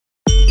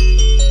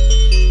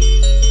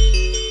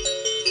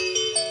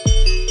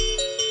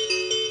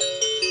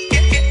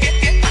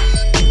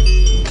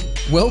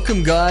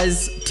Welcome,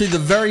 guys, to the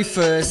very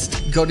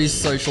first God is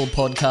Social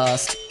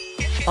podcast.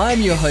 I'm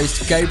your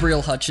host,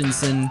 Gabriel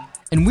Hutchinson,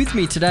 and with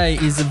me today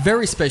is a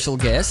very special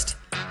guest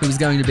who is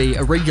going to be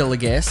a regular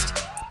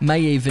guest,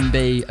 may even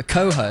be a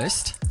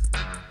co-host,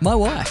 my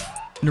wife,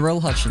 Narelle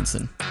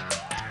Hutchinson.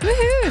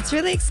 Woohoo! It's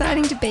really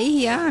exciting to be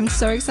here. I'm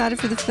so excited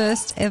for the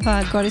first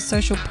ever God is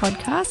Social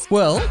podcast.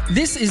 Well,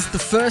 this is the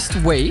first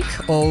week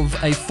of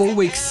a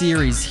 4-week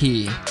series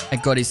here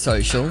at God is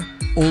Social,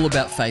 all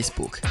about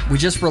Facebook. We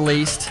just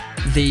released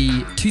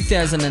the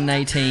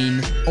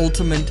 2018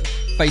 Ultimate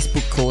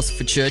Facebook course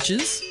for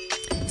churches.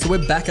 So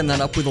we're backing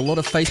that up with a lot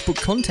of Facebook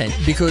content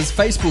because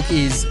Facebook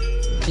is,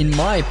 in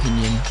my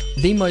opinion,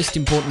 the most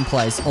important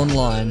place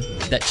online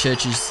that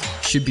churches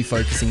should be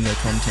focusing their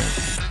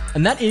content.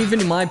 And that,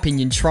 even in my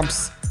opinion,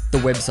 trumps the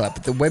website,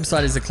 but the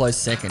website is a close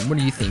second. What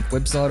do you think?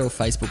 Website or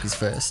Facebook is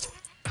first?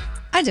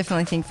 I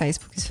definitely think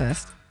Facebook is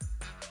first.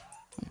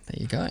 There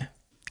you go.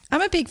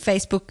 I'm a big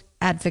Facebook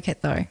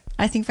advocate though.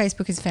 I think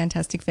Facebook is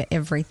fantastic for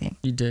everything.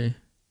 You do.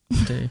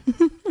 You do.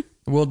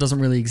 The world doesn't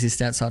really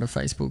exist outside of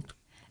Facebook.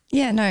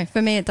 Yeah, no,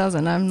 for me it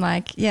doesn't. I'm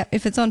like, yeah,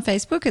 if it's on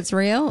Facebook, it's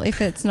real. If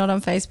it's not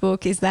on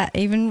Facebook, is that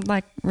even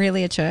like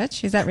really a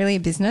church? Is that really a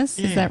business?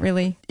 Yeah. Is that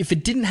really... If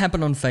it didn't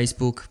happen on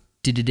Facebook,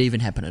 did it even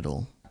happen at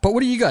all? But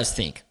what do you guys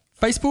think?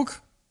 Facebook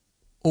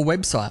or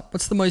website?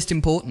 What's the most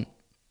important?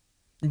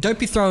 And don't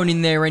be throwing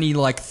in there any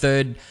like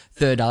third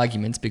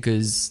arguments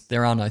because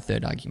there are no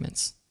third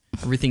arguments.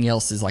 Everything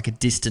else is like a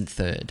distant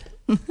third.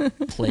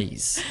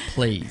 Please.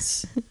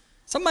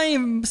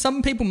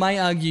 Some people may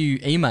argue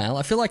email.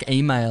 I feel like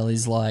email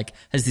is like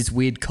has this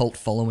weird cult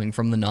following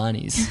from the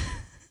 90s.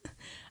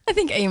 I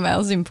think email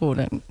is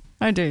important.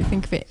 I do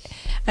think of it.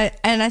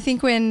 And I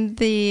think when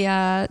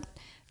the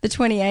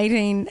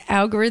 2018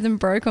 algorithm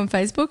broke on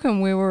Facebook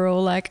and we were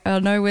all like, oh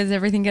no, where's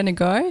everything going to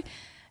go?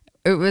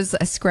 It was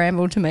a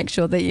scramble to make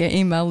sure that your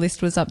email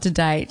list was up to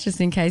date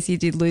just in case you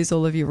did lose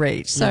all of your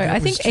reach. So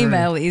I think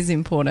email is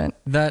important.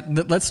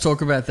 Let's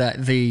talk about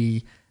that.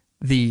 The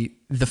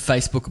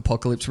Facebook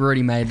apocalypse. We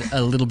already made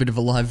a little bit of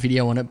a live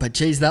video on it, but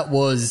geez, it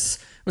was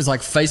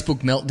like Facebook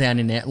meltdown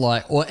in it,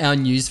 like or our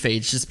news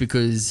feeds, just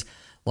because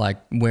like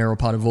we're a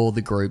part of all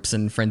the groups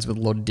and friends with a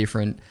lot of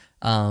different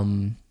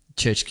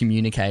church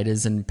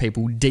communicators and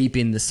people deep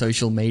in the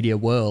social media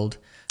world.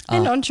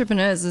 And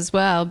entrepreneurs as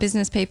well.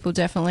 Business people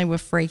definitely were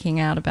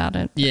freaking out about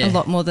it. Yeah. A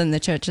lot more than the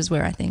churches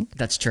were, I think.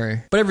 That's true.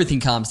 But everything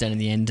calms down in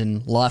the end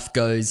and life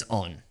goes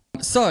on.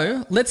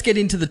 So let's get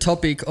into the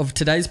topic of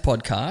today's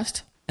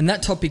podcast. And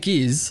that topic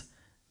is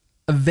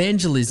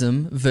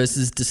evangelism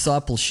versus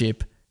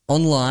discipleship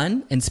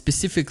online and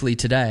specifically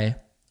today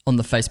on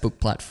the Facebook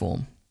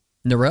platform.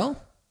 Narelle,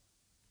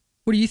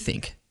 what do you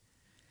think?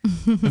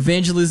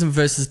 Evangelism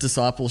versus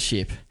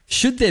discipleship.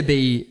 Should there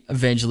be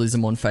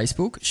evangelism on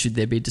Facebook? Should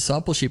there be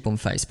discipleship on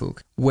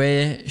Facebook?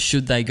 Where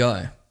should they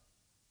go?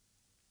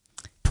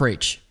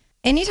 Preach.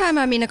 Anytime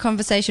I'm in a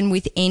conversation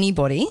with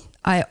anybody,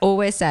 I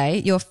always say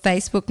your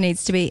Facebook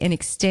needs to be an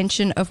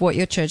extension of what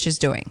your church is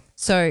doing.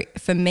 So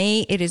for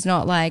me, it is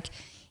not like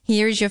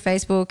here is your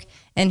Facebook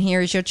and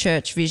here is your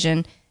church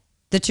vision.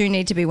 The two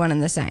need to be one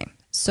and the same.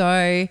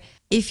 So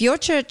if your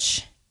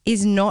church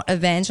is not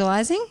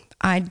evangelizing,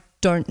 I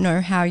don't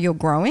know how you're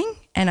growing.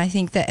 And I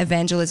think that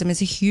evangelism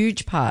is a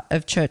huge part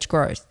of church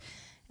growth.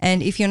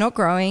 And if you're not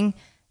growing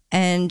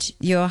and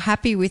you're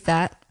happy with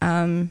that,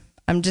 I'm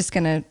just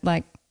going to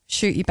like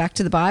shoot you back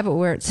to the Bible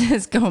where it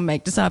says, go and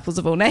make disciples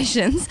of all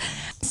nations.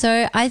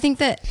 So I think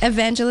that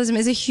evangelism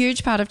is a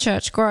huge part of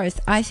church growth.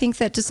 I think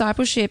that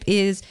discipleship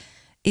is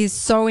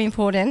so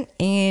important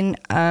in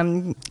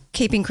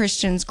keeping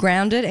Christians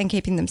grounded and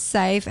keeping them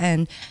safe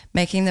and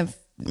making them,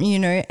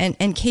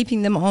 and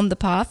keeping them on the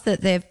path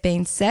that they've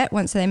been set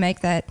once they make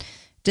that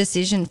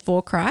decision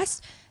for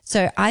Christ.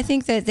 So I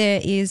think that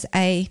there is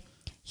a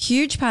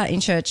huge part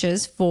in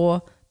churches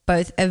for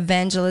both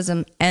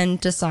evangelism and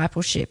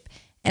discipleship.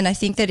 And I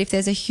think that if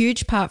there's a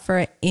huge part for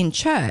it in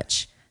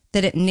church,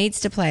 that it needs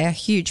to play a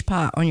huge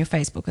part on your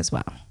Facebook as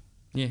well.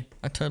 Yeah,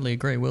 I totally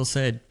agree. Well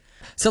said.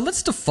 So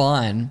let's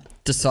define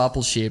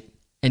discipleship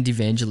and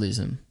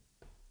evangelism.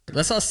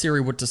 Let's ask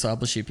Siri what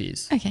discipleship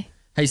is. Okay.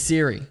 Hey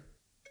Siri,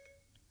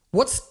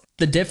 what's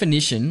the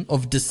definition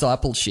of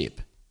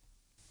discipleship?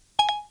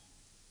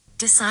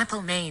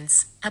 Disciple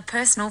means a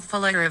personal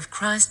follower of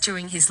Christ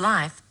during his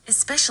life,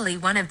 especially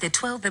one of the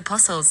 12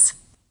 apostles.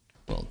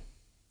 Well,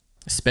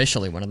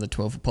 especially one of the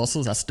 12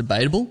 apostles, that's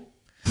debatable.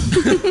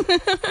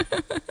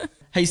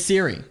 Hey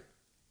Siri,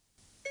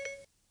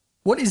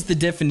 what is the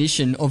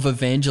definition of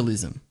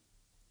evangelism?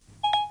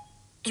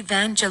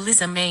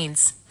 Evangelism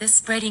means the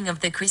spreading of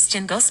the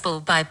Christian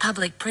gospel by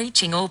public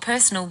preaching or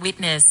personal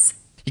witness.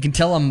 You can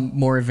tell I'm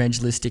more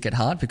evangelistic at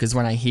heart because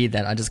when I hear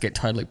that, I just get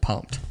totally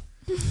pumped.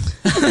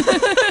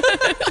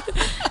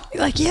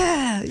 You're like,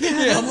 yeah.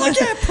 Yeah, I'm like,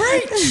 yeah,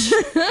 preach.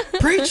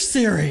 Preach,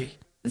 Siri.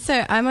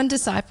 So I'm on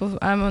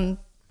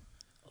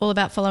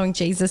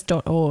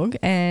allaboutfollowingjesus.org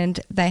and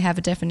they have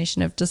a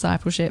definition of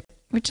discipleship,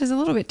 which is a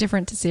little bit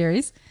different to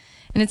Siri's.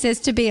 And it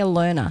says to be a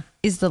learner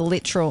is the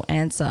literal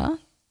answer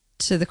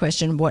to the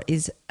question, what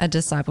is a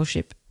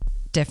discipleship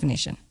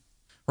definition?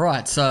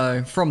 Right.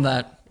 So from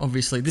that,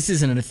 obviously, this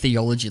isn't a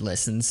theology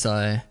lesson,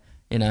 so,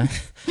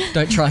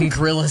 don't try and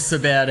grill us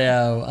about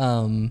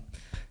our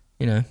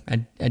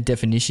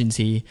definitions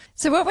here.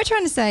 So what we're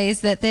trying to say is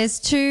that there's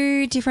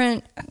two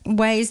different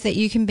ways that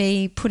you can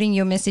be putting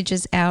your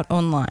messages out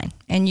online,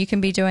 and you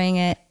can be doing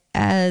it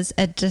as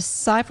a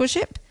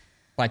discipleship,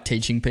 By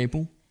teaching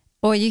people,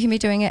 or you can be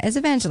doing it as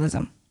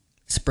evangelism.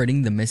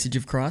 spreading the message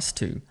of Christ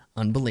to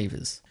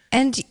unbelievers.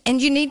 And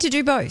you need to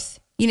do both.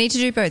 You need to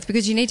do both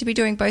because you need to be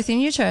doing both in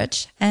your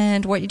church,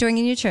 and what you're doing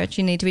in your church,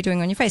 you need to be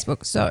doing on your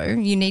Facebook. So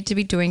you need to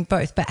be doing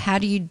both. But how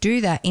do you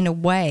do that in a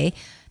way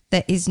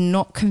that is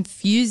not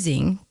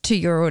confusing to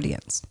your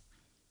audience?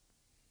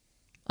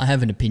 I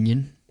have an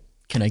opinion.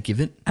 Can I give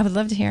it? I would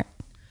love to hear it.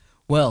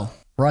 Well,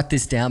 write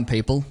this down,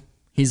 people.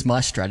 Here's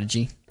my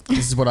strategy.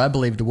 This is what I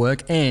believe to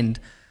work, and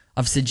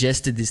I've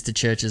suggested this to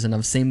churches and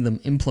I've seen them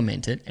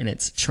implement it, and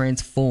it's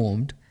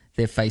transformed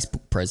their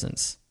Facebook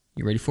presence.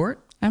 You ready for it?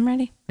 I'm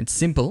ready. It's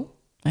simple.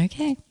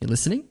 Okay. You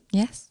listening?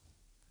 Yes.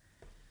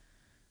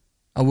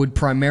 I would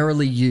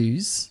primarily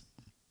use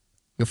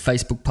your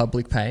Facebook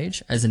public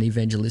page as an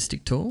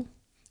evangelistic tool,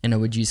 and I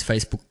would use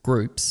Facebook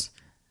groups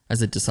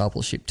as a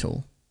discipleship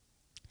tool.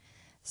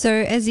 So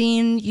as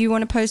in you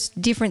want to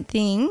post different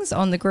things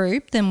on the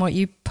group than what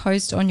you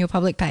post on your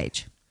public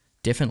page?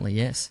 Definitely,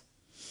 yes.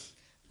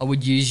 I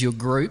would use your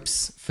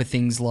groups for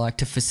things like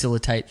to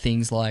facilitate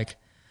things like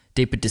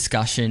deeper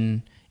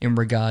discussion in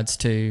regards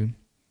to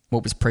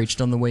what was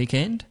preached on the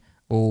weekend,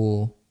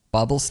 or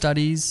Bible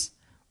studies,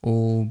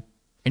 or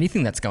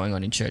anything that's going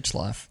on in church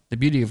life. The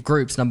beauty of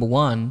groups, number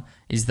one,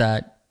 is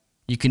that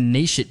you can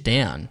niche it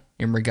down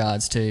in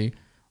regards to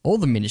all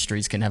the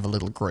ministries can have a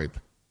little group.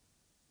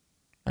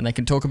 And they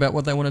can talk about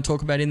what they want to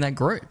talk about in that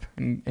group.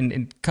 And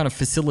it kind of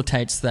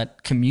facilitates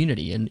that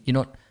community. And you're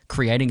not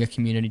creating a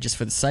community just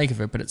for the sake of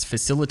it, but it's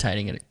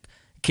facilitating it. It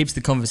keeps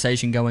the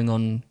conversation going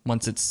on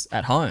once it's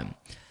at home.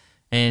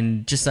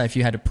 And just say if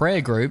you had a prayer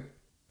group,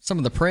 some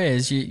of the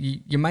prayers,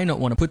 you may not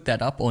want to put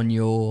that up on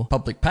your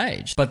public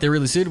page, but they're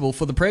really suitable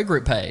for the prayer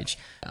group page.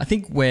 I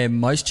think where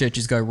most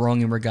churches go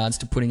wrong in regards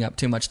to putting up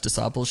too much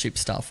discipleship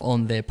stuff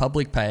on their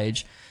public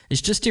page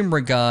is just in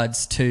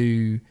regards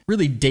to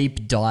really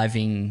deep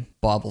diving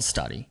Bible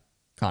study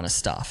kind of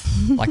stuff.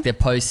 Like they're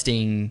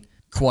posting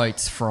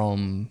quotes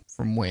from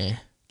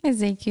where?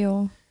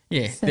 Ezekiel.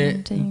 Yeah,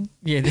 17.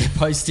 they're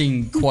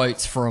posting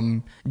quotes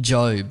from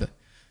Job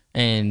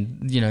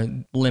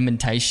and,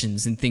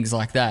 Lamentations and things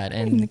like that.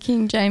 In And the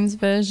King James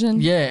Version.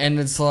 yeah, and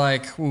it's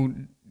like, well,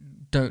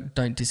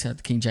 don't discount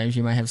the King James.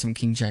 You may have some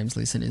King James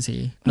listeners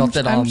here. Not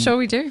that I'm sure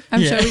we do.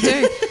 I'm sure we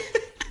do.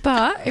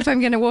 But if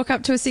I'm going to walk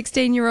up to a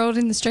 16-year-old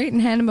in the street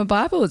and hand him a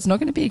Bible, it's not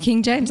going to be a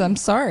King James. I'm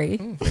sorry.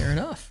 Fair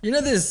enough.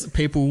 There's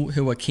people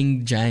who are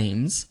King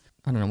James.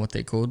 I don't know what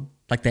they're called.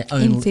 Like their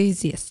own.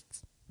 Enthusiasts.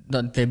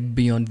 No, they're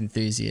beyond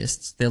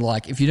enthusiasts. They're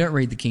like, if you don't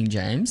read the King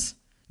James,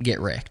 get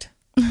wrecked.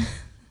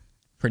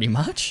 Pretty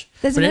much.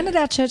 There's But a man at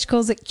our church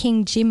calls it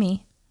King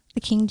Jimmy.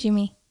 The King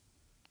Jimmy.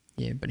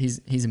 Yeah, but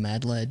he's a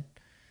mad lad.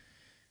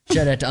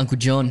 Shout out to Uncle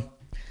John.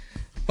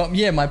 But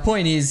yeah, my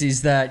point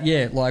is that,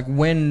 like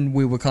when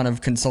we were kind of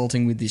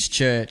consulting with this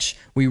church,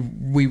 we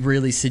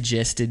really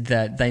suggested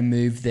that they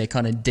move their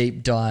kind of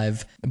deep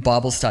dive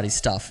Bible study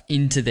stuff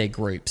into their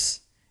groups.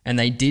 And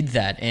they did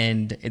that,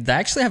 and they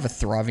actually have a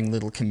thriving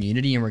little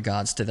community in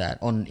regards to that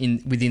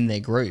within their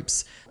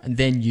groups. And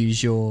then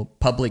use your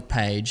public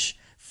page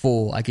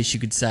for, I guess you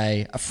could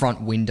say, a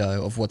front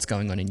window of what's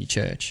going on in your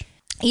church.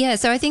 Yeah,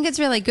 so I think it's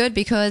really good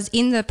because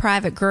in the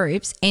private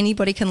groups,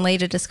 anybody can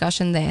lead a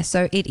discussion there.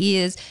 So it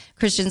is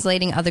Christians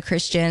leading other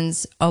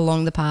Christians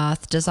along the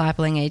path,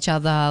 discipling each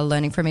other,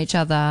 learning from each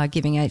other,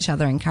 giving each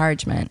other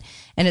encouragement.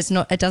 And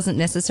it doesn't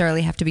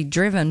necessarily have to be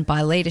driven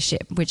by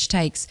leadership, which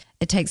takes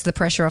the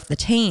pressure off the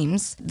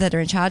teams that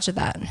are in charge of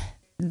that.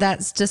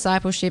 That's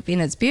discipleship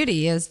in its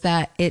beauty, is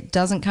that it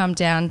doesn't come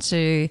down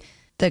to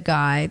the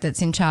guy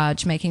that's in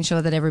charge making sure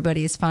that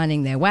everybody is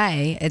finding their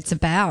way. It's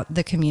about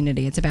the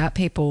community. It's about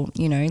people,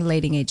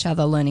 leading each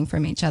other, learning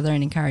from each other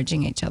and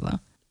encouraging each other.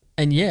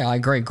 And yeah, I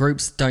agree.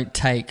 Groups don't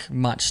take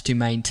much to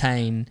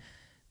maintain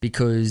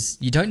because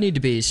you don't need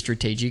to be as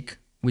strategic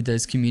with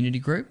those community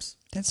groups.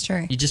 That's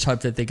true. You just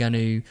hope that they're going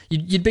to...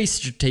 You'd be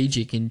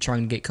strategic in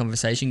trying to get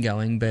conversation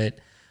going, but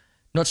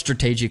not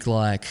strategic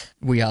like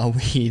we are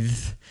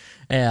with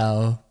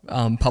our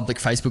public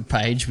Facebook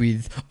page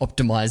with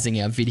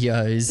optimizing our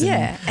videos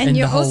and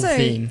you're the whole also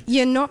thing.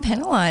 You're not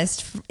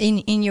penalized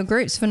in your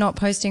groups for not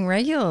posting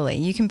regularly.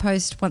 You can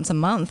post once a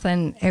month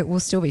and it will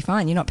still be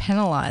fine. You're not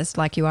penalized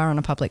like you are on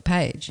a public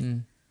page.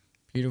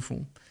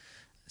 Beautiful.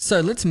 So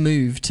let's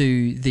move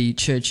to the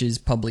church's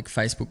public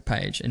Facebook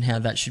page and how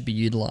that should be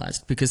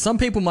utilized, because some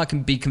people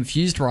might be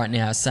confused right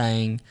now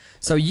saying,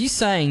 so are you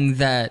saying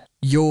that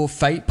your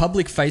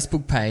public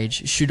Facebook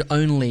page should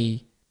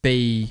only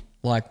be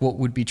like what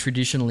would be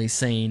traditionally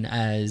seen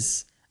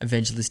as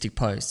evangelistic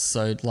posts,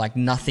 so like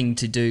nothing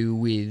to do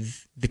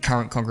with the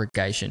current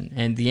congregation?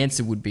 And the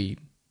answer would be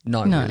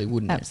no, really,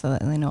 wouldn't it?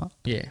 Absolutely not.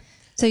 Yeah.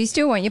 So you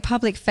still want your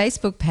public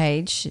Facebook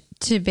page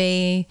to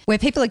be where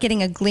people are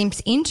getting a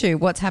glimpse into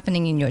what's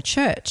happening in your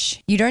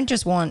church. You don't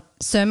just want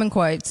sermon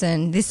quotes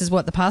and this is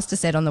what the pastor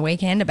said on the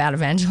weekend about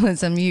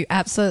evangelism. You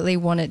absolutely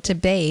want it to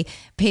be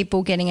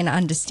people getting an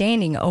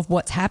understanding of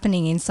what's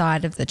happening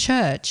inside of the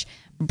church,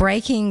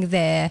 breaking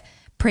their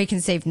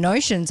preconceived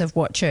notions of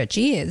what church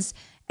is,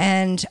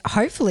 and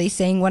hopefully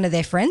seeing one of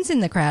their friends in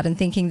the crowd and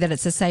thinking that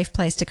it's a safe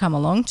place to come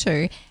along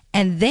to,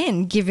 and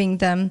then giving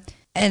them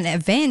an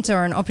event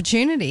or an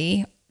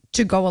opportunity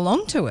to go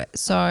along to it.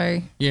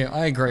 So yeah,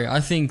 I agree. I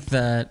think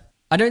that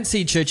I don't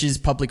see churches'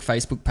 public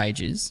Facebook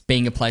pages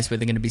being a place where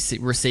they're going to be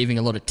receiving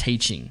a lot of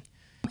teaching,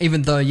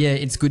 even though, yeah,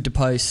 it's good to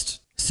post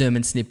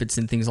sermon snippets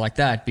and things like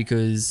that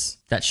because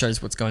that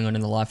shows what's going on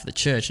in the life of the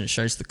church and it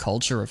shows the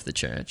culture of the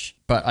church.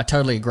 But I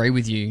totally agree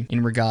with you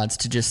in regards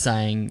to just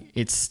saying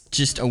it's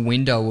just a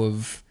window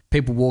of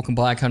people walking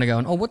by kind of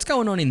going, oh, what's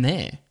going on in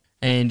there?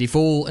 And if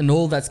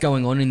all that's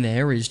going on in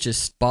there is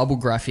just Bible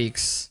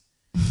graphics,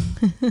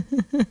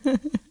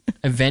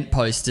 event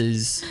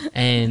posters,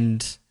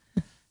 and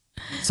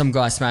some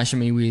guy smashing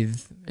me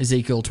with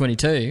Ezekiel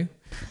 22.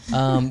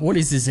 What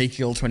is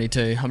Ezekiel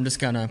 22? I'm just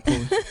going to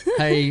pull.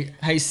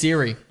 Hey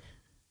Siri,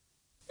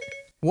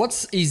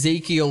 what's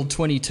Ezekiel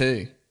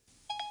 22?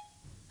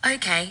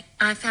 Okay,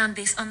 I found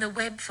this on the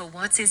web for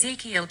what's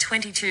Ezekiel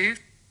 22.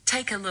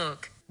 Take a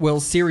look. Well,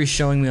 Siri's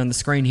showing me on the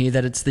screen here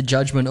that it's the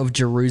judgment of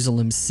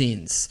Jerusalem's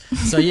sins.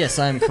 So yes,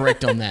 I am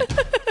correct on that.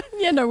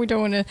 yeah, no, we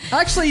don't want to.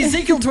 Actually,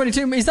 Ezekiel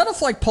 22, is that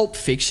off like Pulp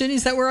Fiction?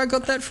 Is that where I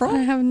got that I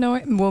from? have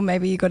no. Well,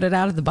 maybe you got it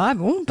out of the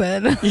Bible,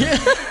 but Yeah.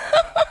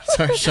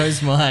 So it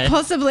shows my...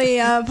 possibly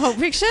Pulp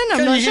Fiction.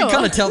 I'm not you sure. can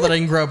kind of tell that I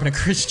didn't grow up in a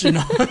Christian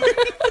home.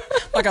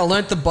 Like I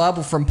learnt the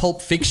Bible from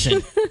Pulp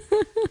Fiction.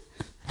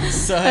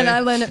 So, and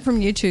I learned it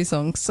from U2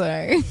 songs. So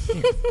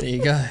there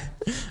you go.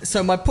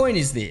 So my point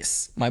is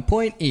this. My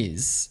point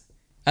is,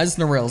 as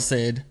Narelle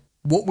said,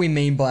 what we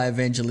mean by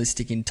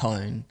evangelistic in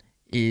tone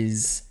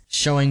is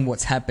showing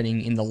what's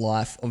happening in the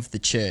life of the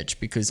church,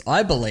 because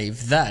I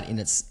believe that in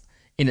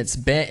its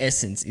bare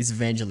essence is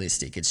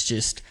evangelistic. It's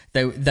just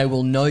they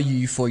will know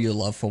you for your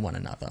love for one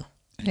another.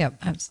 yep,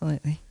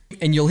 absolutely.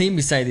 And you'll hear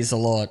me say this a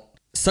lot.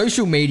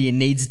 Social media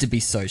needs to be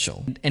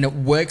social, and it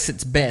works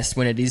its best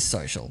when it is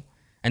social.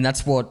 And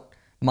that's what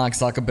Mark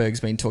Zuckerberg's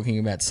been talking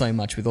about so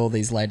much with all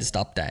these latest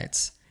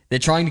updates. They're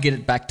trying to get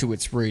it back to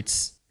its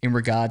roots in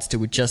regards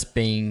to it just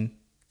being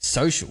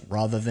social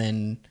rather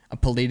than a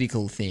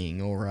political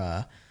thing or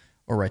a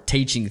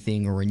teaching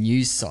thing or a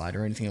news site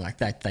or anything like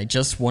that. They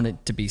just want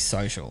it to be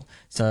social.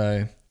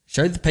 So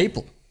show the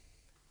people,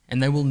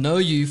 and they will know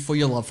you for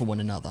your love for one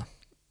another.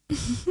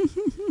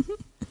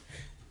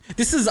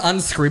 This is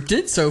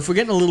unscripted, so if we're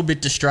getting a little bit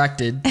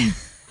distracted,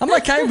 I'm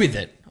okay with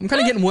it. I'm kind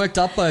of getting worked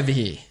up over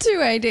here.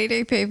 2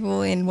 ADD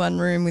people in one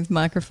room with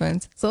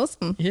microphones. It's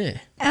awesome. Yeah.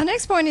 Our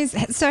next point is,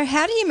 so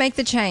how do you make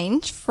the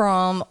change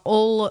from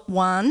all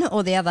one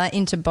or the other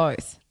into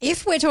both?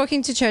 If we're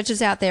talking to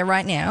churches out there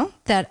right now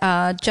that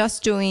are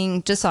just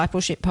doing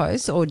discipleship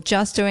posts or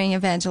just doing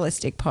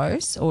evangelistic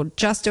posts or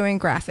just doing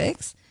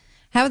graphics,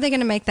 how are they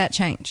going to make that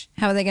change?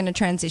 How are they going to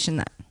transition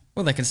that?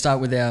 Well, they can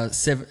start with our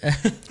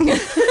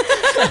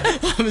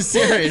I'm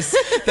serious.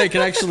 They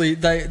can actually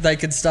they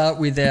could start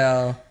with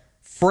our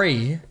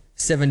free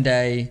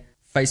 7-day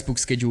Facebook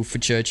schedule for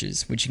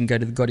churches, which you can go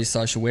to the God is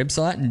Social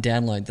website and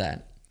download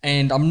that.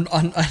 And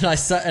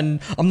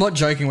I'm not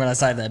joking when I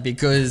say that,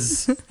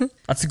 because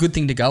that's a good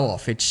thing to go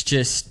off. It's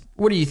just,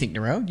 what do you think,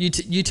 Narelle?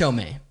 You tell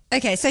me.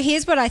 Okay, so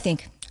here's what I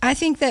think. I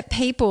think that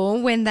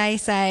people, when they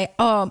say,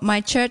 oh,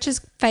 my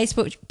church's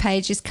Facebook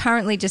page is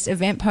currently just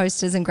event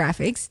posters and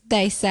graphics,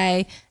 they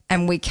say,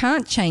 and we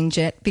can't change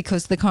it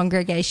because the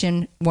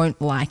congregation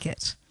won't like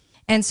it.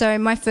 And so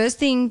my first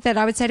thing that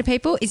I would say to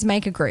people is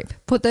make a group.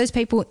 Put those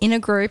people in a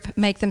group,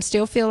 make them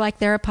still feel like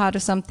they're a part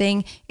of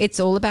something. It's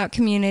all about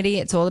community.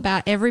 It's all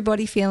about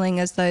everybody feeling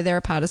as though they're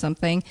a part of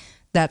something.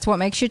 That's what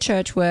makes your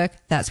church work.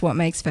 That's what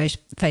makes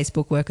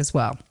Facebook work as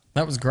well.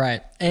 That was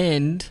great.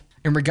 And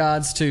in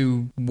regards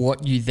to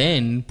what you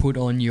then put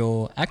on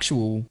your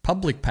actual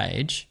public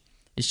page,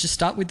 is just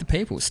start with the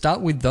people.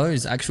 Start with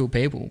those actual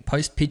people.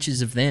 Post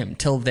pictures of them.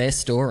 Tell their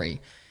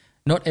story.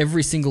 Not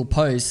every single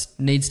post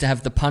needs to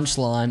have the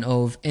punchline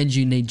of, and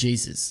you need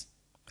Jesus.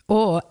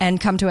 And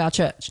come to our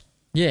church.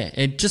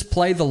 Yeah, just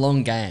play the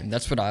long game.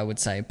 That's what I would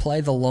say. Play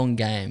the long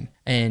game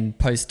and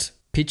post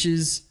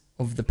pictures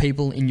of the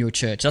people in your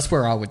church. That's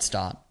where I would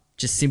start.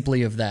 Just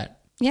simply of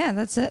that. Yeah,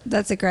 that's it.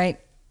 That's a great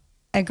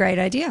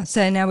idea.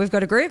 So now we've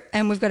got a group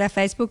and we've got our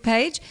Facebook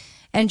page,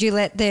 and you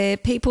let the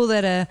people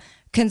that are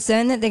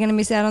concerned that they're going to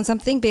miss out on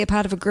something be a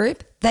part of a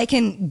group. They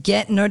can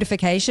get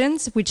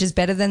notifications, which is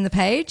better than the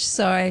page.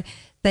 So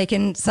they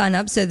can sign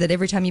up so that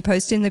every time you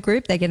post in the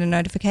group, they get a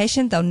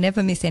notification. They'll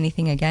never miss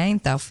anything again.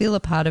 They'll feel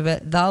a part of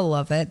it. They'll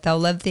love it. They'll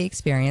love the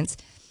experience.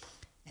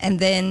 And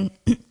then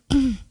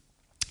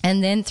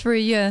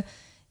through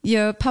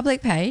your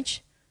public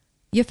page,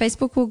 your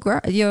Facebook will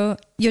grow. Your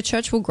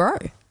church will grow.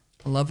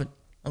 I love it.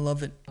 I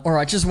love it. All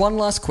right, just one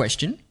last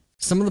question.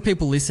 Some of the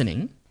people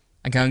listening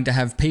are going to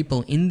have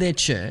people in their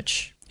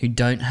church who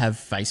don't have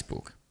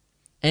Facebook.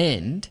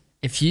 And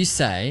if you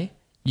say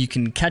you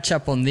can catch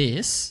up on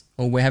this,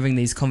 or we're having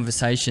these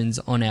conversations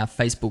on our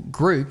Facebook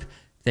group,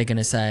 they're going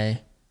to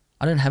say,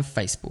 I don't have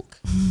Facebook.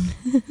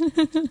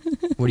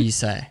 What do you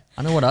say?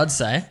 I know what I'd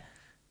say.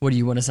 What do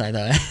you want to say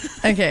though?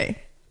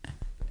 Okay.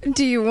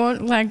 Do you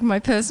want like my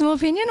personal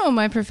opinion or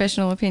my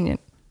professional opinion?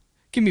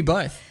 Give me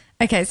both.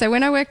 Okay, so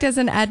when I worked as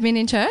an admin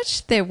in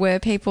church, there were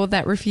people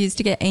that refused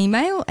to get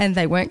email and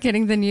they weren't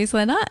getting the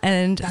newsletter.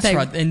 And That's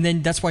right. And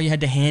then that's why you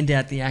had to hand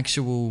out the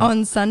actual...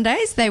 On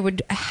Sundays, they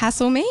would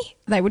hassle me.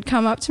 They would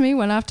come up to me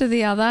one after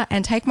the other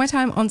and take my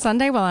time on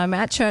Sunday while I'm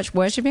at church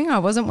worshiping. I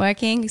wasn't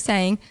working,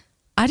 saying,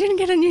 I didn't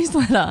get a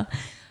newsletter.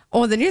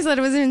 Or the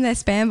newsletter was in their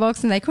spam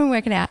box and they couldn't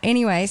work it out.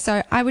 Anyway,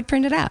 so I would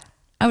print it out.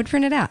 I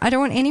don't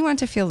want anyone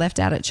to feel left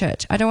out at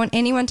church. I don't want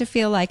anyone to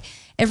feel like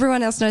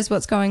everyone else knows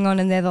what's going on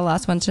and they're the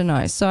last one to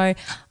know. So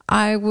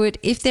I would,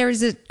 if there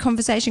is a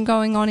conversation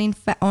going on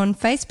on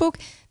Facebook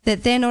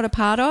that they're not a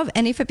part of,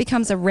 and if it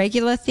becomes a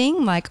regular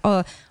thing, like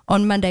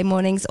on Monday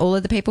mornings, all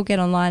of the people get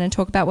online and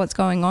talk about what's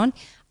going on,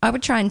 I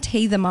would try and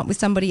tee them up with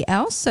somebody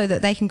else so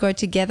that they can go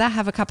together,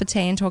 have a cup of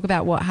tea and talk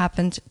about what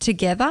happened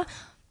together.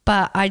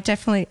 But I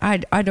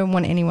don't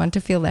want anyone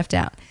to feel left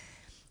out.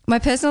 My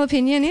personal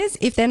opinion is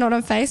if they're not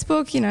on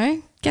Facebook,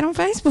 get on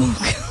Facebook.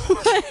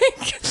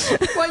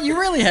 Well, you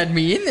really had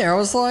me in there. I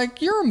was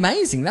like, you're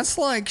amazing. That's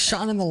like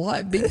shining the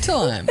light big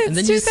time.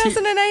 It's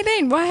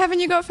 2018. Why haven't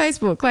you got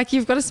Facebook? Like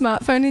you've got a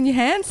smartphone in your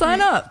hand, sign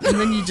up. And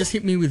then you just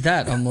hit me with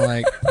that. I'm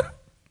like,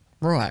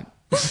 right.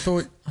 I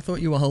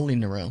thought you were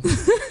holding the realm.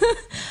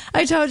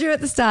 I told you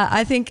at the start,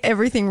 I think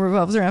everything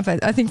revolves around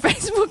Facebook. I think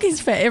Facebook is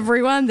for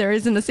everyone. There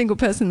isn't a single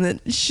person that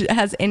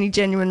has any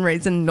genuine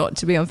reason not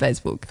to be on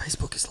Facebook.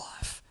 Facebook is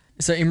life.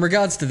 So in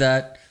regards to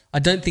that, I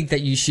don't think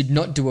that you should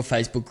not do a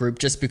Facebook group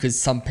just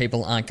because some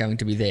people aren't going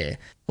to be there.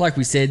 Like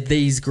we said,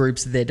 these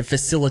groups are there to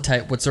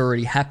facilitate what's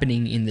already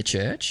happening in the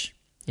church,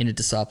 in a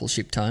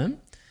discipleship tone.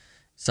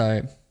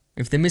 So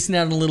if they're missing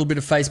out on a little bit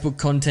of Facebook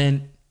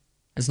content,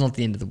 it's not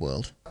the end of the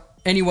world.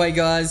 Anyway,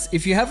 guys,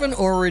 if you haven't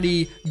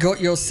already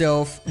got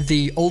yourself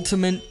the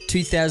Ultimate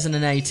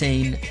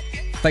 2018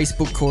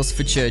 Facebook course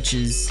for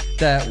churches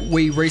that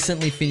we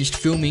recently finished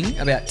filming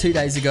about 2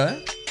 days ago,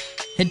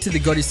 head to the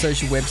God is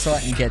Social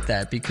website and get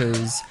that,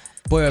 because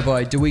boy oh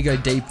boy, do we go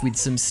deep with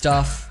some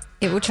stuff.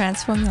 It will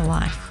transform your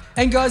life.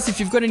 And guys, if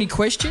you've got any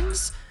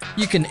questions,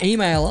 you can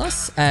email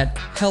us at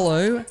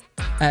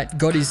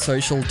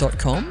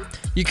hello@godissocial.com.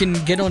 You can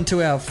get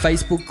onto our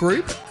Facebook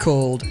group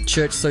called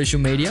Church Social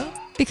Media.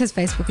 Because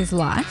Facebook is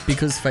life.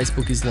 Because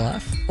Facebook is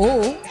life.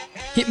 Or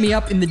hit me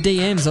up in the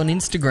DMs on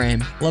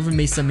Instagram. Loving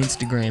me some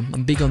Instagram.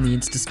 I'm big on the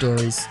Insta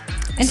stories.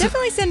 And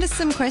definitely send us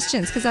some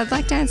questions, because I'd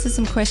like to answer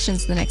some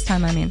questions the next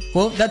time I'm in.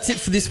 Well, that's it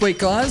for this week,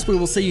 guys. We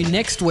will see you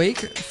next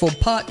week for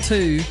part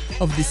 2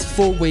 of this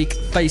 4-week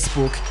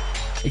Facebook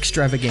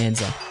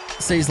extravaganza.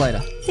 See you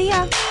later. See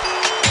ya.